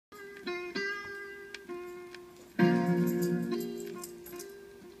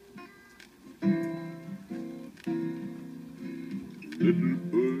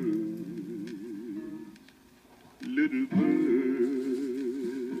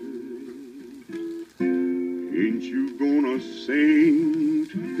Ain't you gonna sing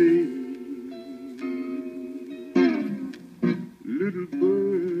today? Little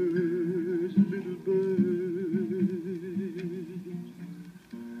birds,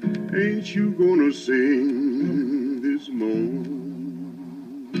 ain't you gonna sing this morn?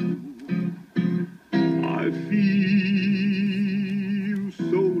 I feel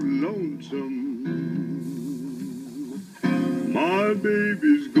so lonesome. My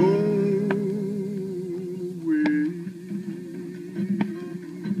baby's gone away.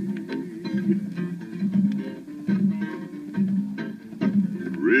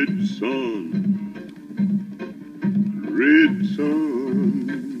 Red sun,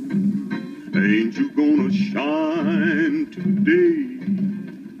 ain't you gonna shine today?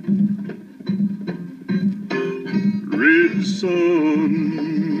 Red sun,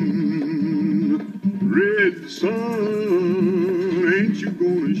 ain't you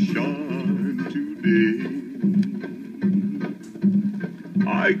gonna shine today?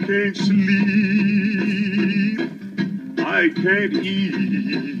 I can't sleep, I can't eat,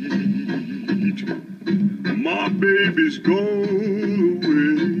 my baby's gone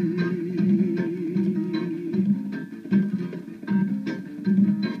away.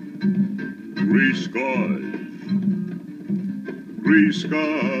 Gray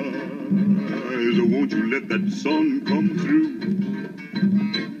skies, won't you let that sun come through?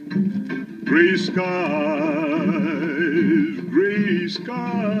 Gray skies,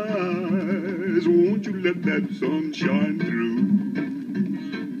 won't you let that sun shine through?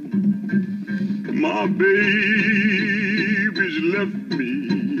 My baby's left me,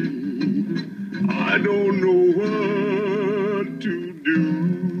 I don't know what to do.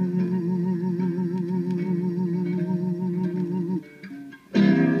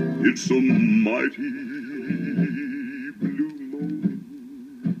 It's a mighty blue morning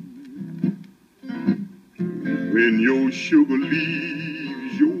when your sugar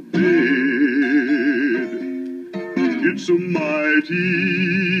leaves your bed. It's a mighty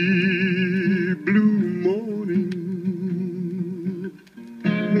blue morning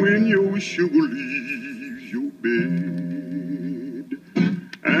when your sugar leaves your bed.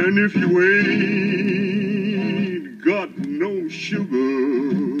 And if you ain't got no sugar,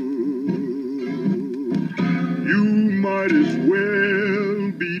 you might as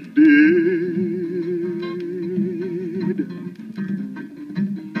well be dead.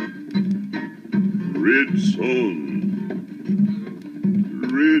 Red sun,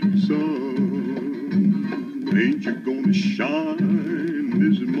 ain't you gonna shine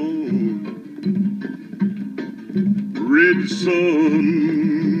this morn? Red sun,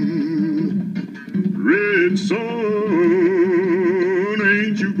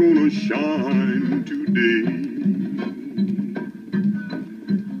 ain't you gonna shine today?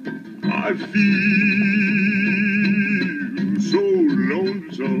 I feel so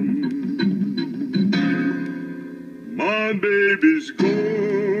lonesome. My baby's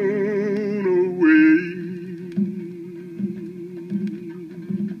gone away.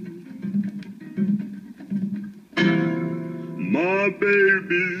 My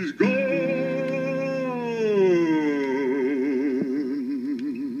baby's gone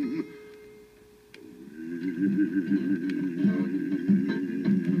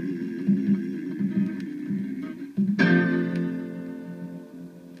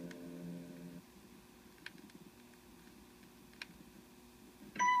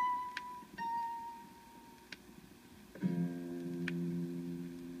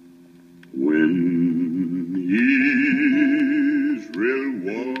when Israel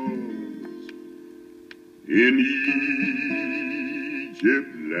was in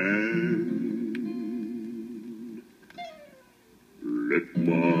Egypt land. Let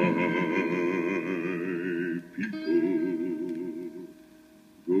my people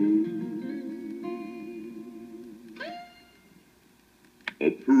go.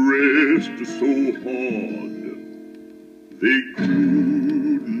 Oppressed so hard they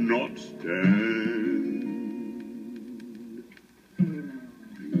could not stand.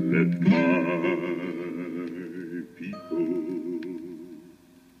 Let my people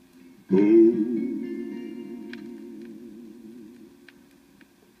go.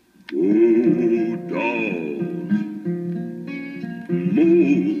 Go down,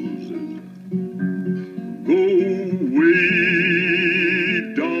 Moses, go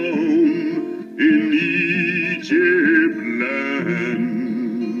way down in Egypt land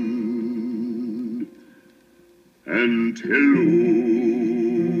and tell old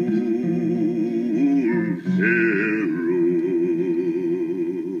Pharaoh,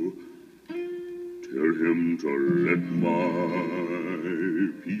 tell him to let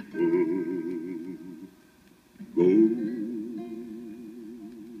my people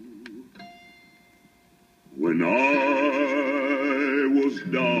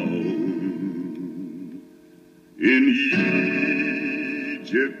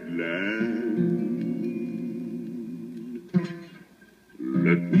Egypt land.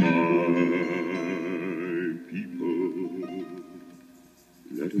 Let my people,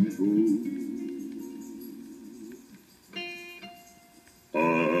 let them go. I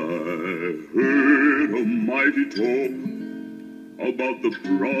heard a mighty talk about the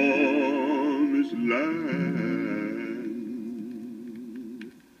promised land.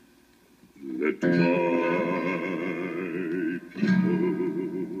 Let my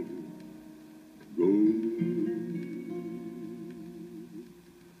people go.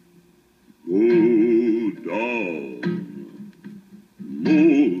 Go down,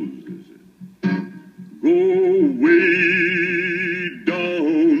 Moses, go way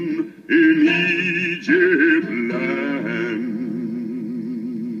down in Egypt land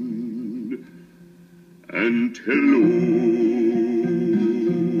and tell old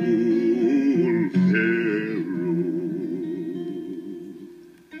Pharaoh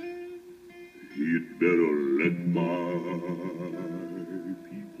he'd better let my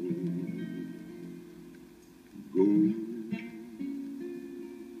people go.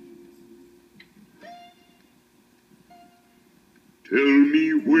 Tell me,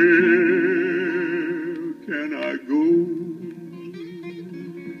 where can I go?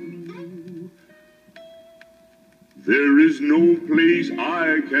 There is no place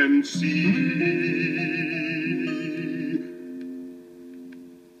I can see.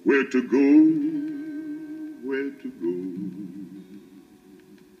 Where to go? Where to go?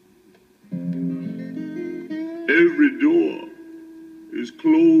 Every door is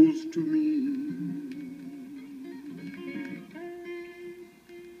closed to me.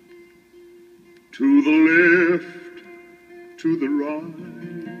 To the left, to the right,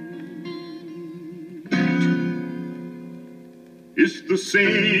 it's the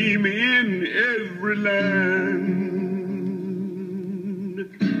same in every land.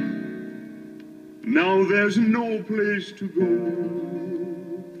 Now there's no place to go,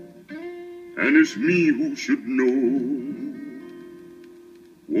 and it's me who should know.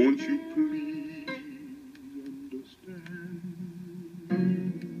 Won't you please understand?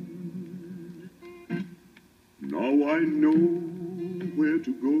 Now I know where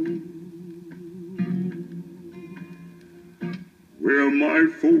to go, where my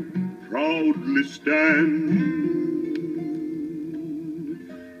folk proudly stand.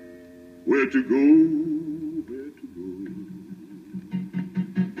 Where to go, where to go,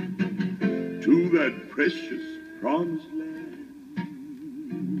 to that precious promised land.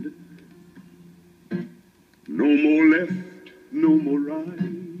 No more left, no more right.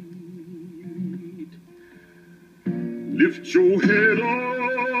 Lift your head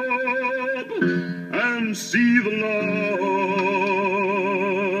up and see the light.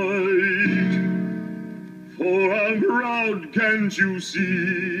 For I'm proud, can't you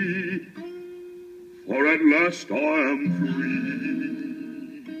see? For at last I am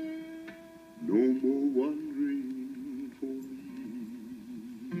free. No more wandering for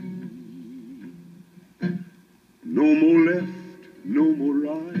me. No more left, no more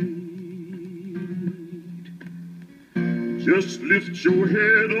right. Just lift your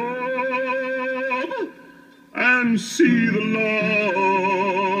head up and see the light.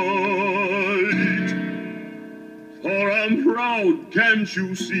 For I'm proud, can't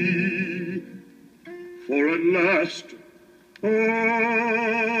you see? For at last I'm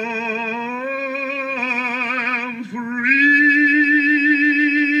free.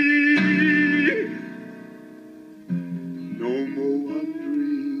 No more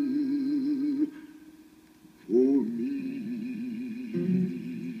wandering for me.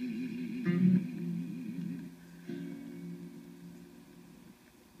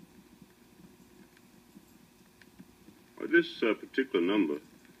 This particular number,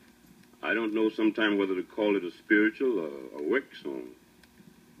 I don't know sometime whether to call it a spiritual or a work song.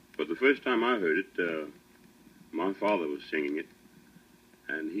 But the first time I heard it, my father was singing it,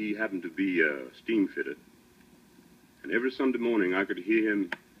 and he happened to be a steam fitter. And every Sunday morning I could hear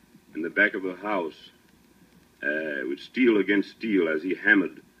him in the back of the house with steel against steel as he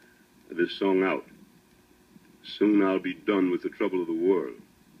hammered this song out. Soon I'll be done with the trouble of the world,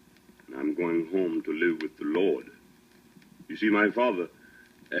 and I'm going home to live with the Lord. You see, my father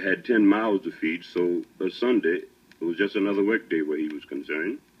had 10 mouths to feed, so a Sunday was just another work day where he was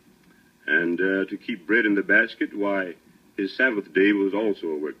concerned. And to keep bread in the basket, why, his Sabbath day was also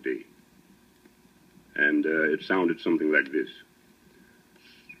a work day. And it sounded something like this.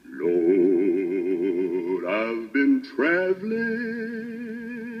 Lord, I've been traveling.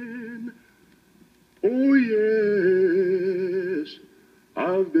 Oh, yes,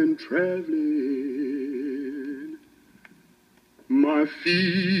 I've been traveling. My My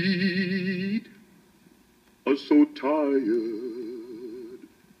feet are so tired,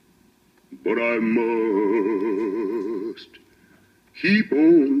 but I must keep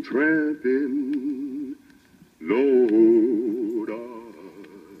on tramping. Lord, I've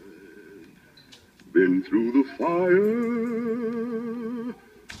been through the fire.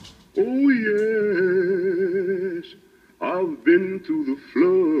 Oh, yes, I've been through the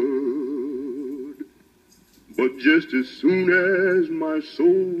flood. But just as soon as my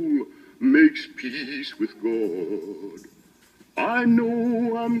soul makes peace with God, I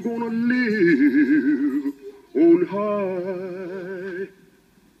know I'm gonna live on high.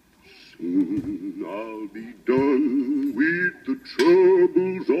 Soon I'll be done with the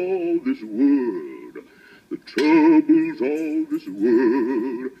troubles of this world, the troubles of this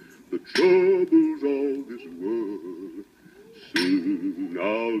world, the troubles of this world. Soon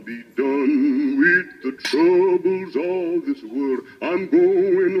I'll be done with the troubles of this world. I'm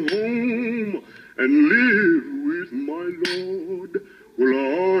going home and live with my Lord.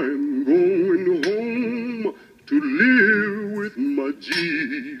 Well, I'm going home to live with my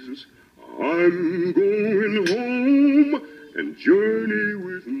Jesus. I'm going home and journey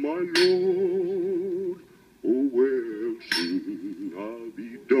with my Lord. Oh, well, soon I'll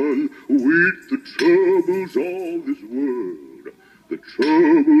be done with the troubles of this world, the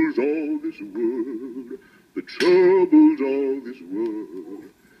troubles of this world, the troubles of this world.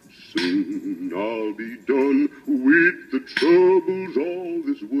 Soon I'll be done with the troubles of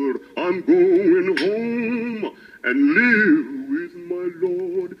this world. I'm going home and live with my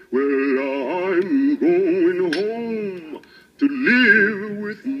Lord. Well, I'm going home to live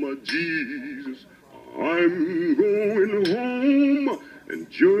with my Jesus. I'm going home and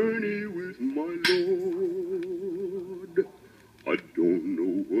journey with my Lord. I don't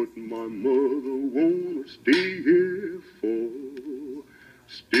know what my mother wanna stay here for.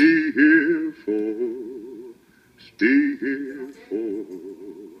 Stay here for. Stay here for.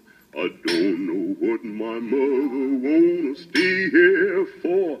 I don't know what my mother wanna stay here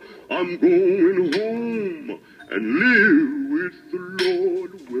for. I'm going home and live with the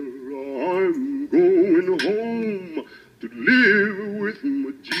Lord. Well, I'm going home to live with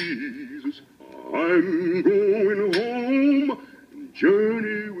my Jesus. I'm going home and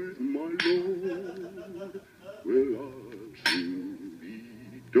journey with my Lord. Well, I'll soon be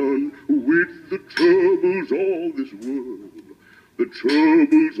done with the troubles of this world, the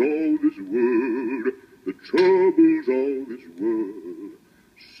troubles of this world, the troubles of this world.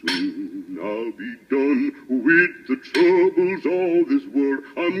 Soon I'll be done with the troubles of this world.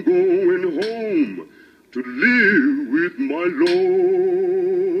 I'm going home to live with my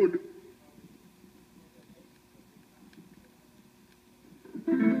Lord.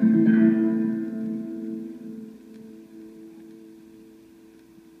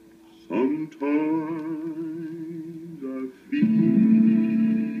 Sometimes I feel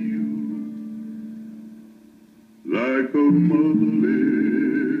like a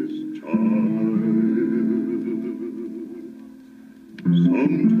motherless child.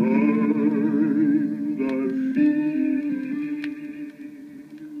 Sometimes I feel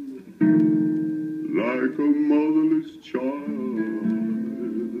like a motherless child.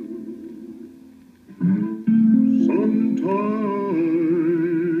 Sometimes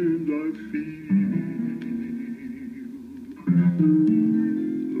I feel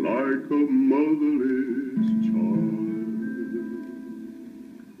like a motherless child.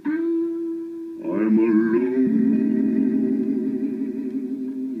 I'm alone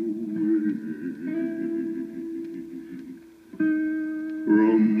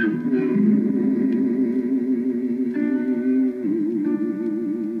from home.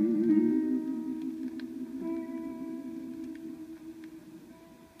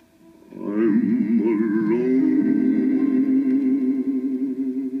 I'm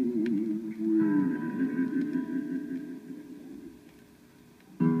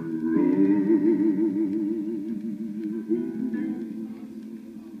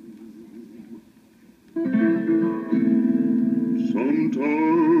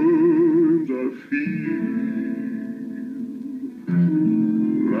Sometimes I feel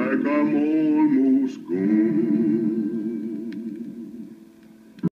like I'm almost gone.